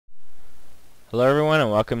Hello everyone and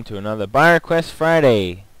welcome to another Buy Request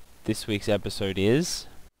Friday. This week's episode is...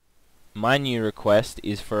 My new request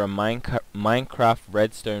is for a Minecraft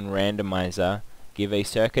Redstone randomizer. Give a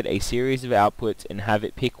circuit a series of outputs and have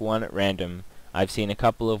it pick one at random. I've seen a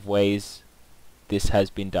couple of ways this has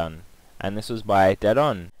been done. And this was by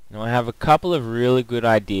Dadonn. Now I have a couple of really good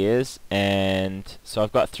ideas, and so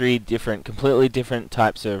I've got three completely different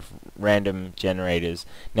types of random generators.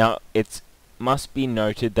 Now it's must be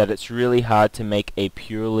noted that it's really hard to make a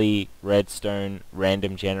purely redstone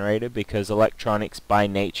random generator because electronics by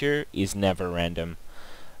nature is never random.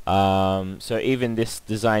 So even this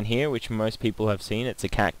design here, which most people have seen, it's a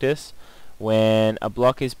cactus. When a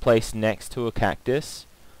block is placed next to a cactus,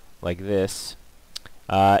 like this,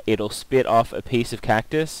 it'll spit off a piece of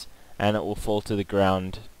cactus and it will fall to the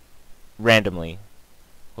ground randomly.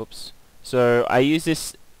 Whoops. So I use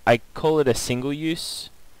this, I call it a single use,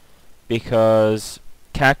 because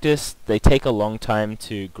cactus, they take a long time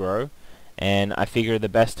to grow, and I figure the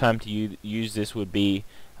best time to use this would be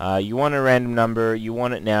you want a random number, you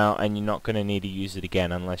want it now, and you're not going to need to use it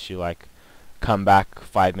again unless you like come back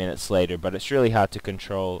 5 minutes later, but it's really hard to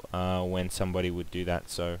control when somebody would do that.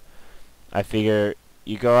 So I figure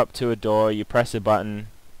you go up to a door, you press a button,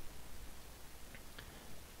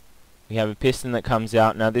 we have a piston that comes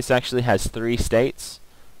out. Now this actually has three states.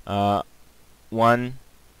 One,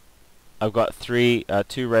 I've got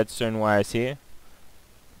two redstone wires here,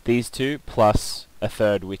 these two plus a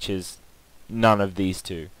third, which is none of these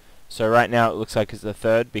two. So right now it looks like it's the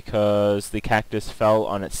third because the cactus fell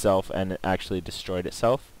on itself and it actually destroyed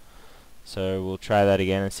itself. So we'll try that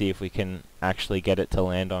again and see if we can actually get it to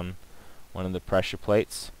land on one of the pressure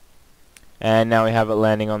plates. And now we have it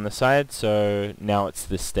landing on the side, so now it's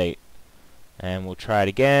this state. And we'll try it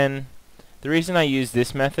again. The reason I use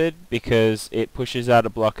this method, because it pushes out a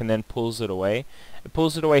block and then pulls it away. It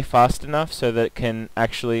pulls it away fast enough so that it can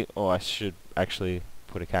actually... Oh, I should actually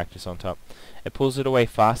put a cactus on top. It pulls it away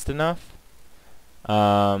fast enough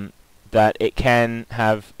that it can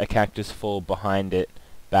have a cactus fall behind it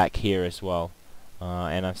back here as well.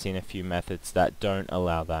 And I've seen a few methods that don't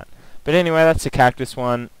allow that. But anyway, that's the cactus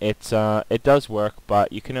one. It does work,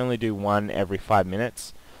 but you can only do one every 5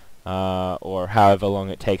 minutes. Or however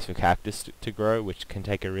long it takes for cactus to grow, which can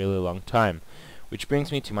take a really long time. Which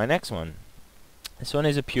brings me to my next one. This one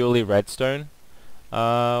is a purely redstone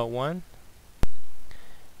one.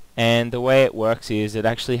 And the way it works is it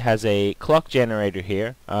actually has a clock generator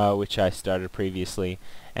here, which I started previously.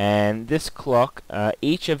 And this clock,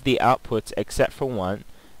 each of the outputs except for one,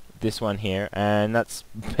 this one here, and that's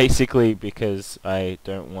basically because I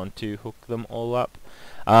don't want to hook them all up.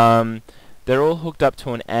 They're all hooked up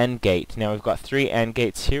to an AND gate. Now we've got three AND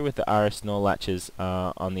gates here with the RS NOR latches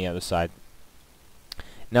on the other side.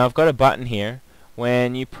 Now I've got a button here.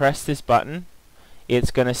 When you press this button, it's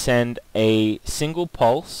going to send a single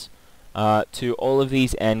pulse to all of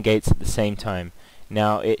these AND gates at the same time.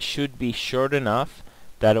 Now it should be short enough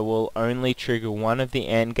that it will only trigger one of the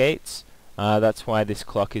AND gates. That's why this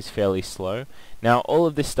clock is fairly slow. Now all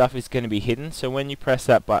of this stuff is going to be hidden, so when you press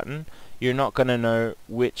that button, you're not going to know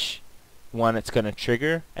which one it's going to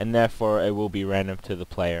trigger, and therefore it will be random to the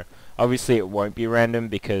player. Obviously it won't be random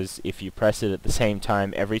because if you press it at the same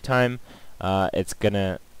time every time, it's going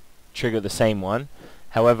to trigger the same one.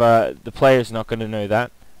 However, the player's not going to know that,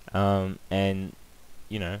 and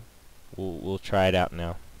you know, we'll try it out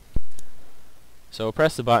now. So we'll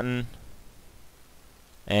press the button,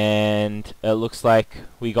 and it looks like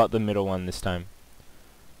we got the middle one this time.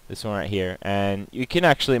 This one right here, and you can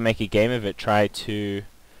actually make a game of it. Try to,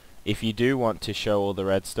 if you do want to show all the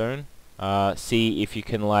redstone, see if you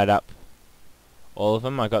can light up all of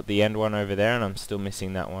them. I got the end one over there and I'm still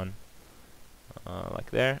missing that one.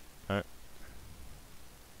 Like there. No.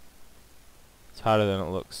 It's harder than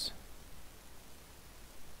it looks.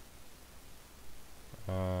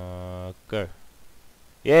 Go.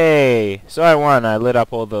 Yay! So I won. I lit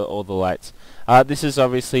up all the lights. This is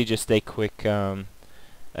obviously just a quick and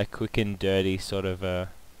dirty sort of a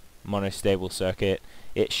monostable circuit.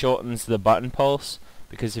 It shortens the button pulse,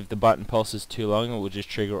 because if the button pulse is too long it will just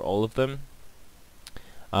trigger all of them.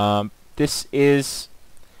 This is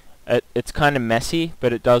it's kind of messy,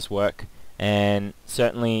 but it does work, and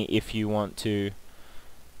certainly if you want to...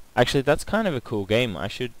 Actually, that's kind of a cool game. I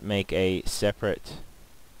should make a separate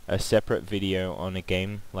video on a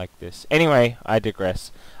game like this. Anyway, I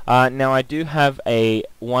digress. Now I do have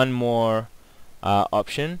one more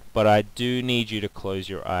option, but I do need you to close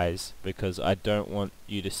your eyes because I don't want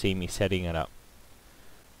you to see me setting it up.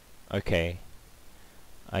 Okay.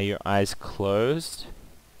 Are your eyes closed?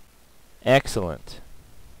 Excellent.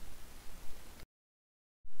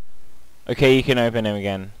 Okay, you can open him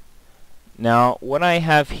again. Now, what I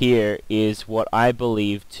have here is what I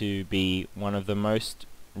believe to be one of the most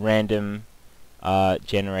random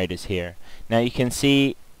generators here. Now you can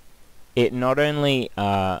see it not only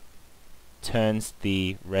turns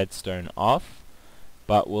the redstone off,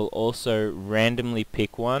 but will also randomly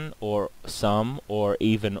pick one, or some, or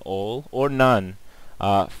even all, or none,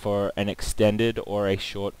 for an extended or a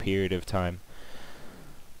short period of time.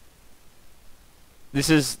 This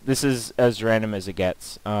is as random as it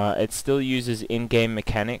gets. It still uses in-game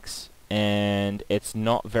mechanics, and it's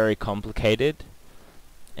not very complicated.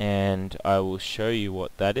 And I will show you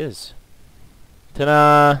what that is.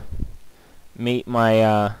 Ta-da! Meet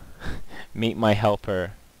my meet my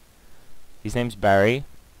helper. His name's Barry,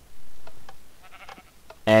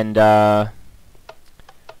 and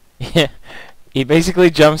he basically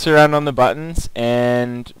jumps around on the buttons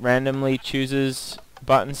and randomly chooses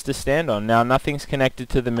buttons to stand on. Now nothing's connected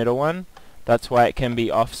to the middle one. That's why it can be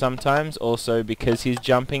off sometimes. Also because he's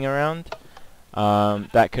jumping around,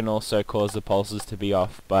 that can also cause the pulses to be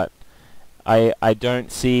off. But I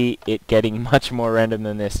don't see it getting much more random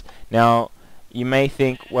than this. Now you may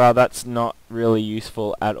think, well, that's not really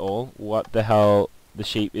useful at all. What the hell, the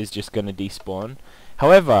sheep is just going to despawn.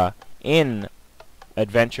 However, in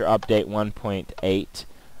Adventure Update 1.8,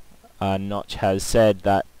 Notch has said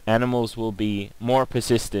that animals will be more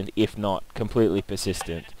persistent, if not completely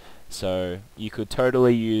persistent. So you could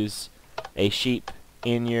totally use a sheep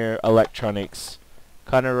in your electronics,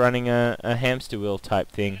 kind of running a hamster wheel type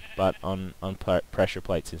thing, but on pressure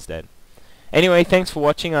plates instead. Anyway, thanks for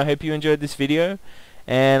watching. I hope you enjoyed this video,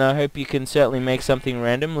 and I hope you can certainly make something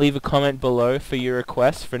random. Leave a comment below for your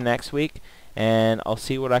requests for next week, and I'll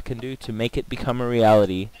see what I can do to make it become a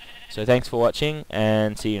reality. So thanks for watching,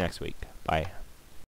 and see you next week. Bye.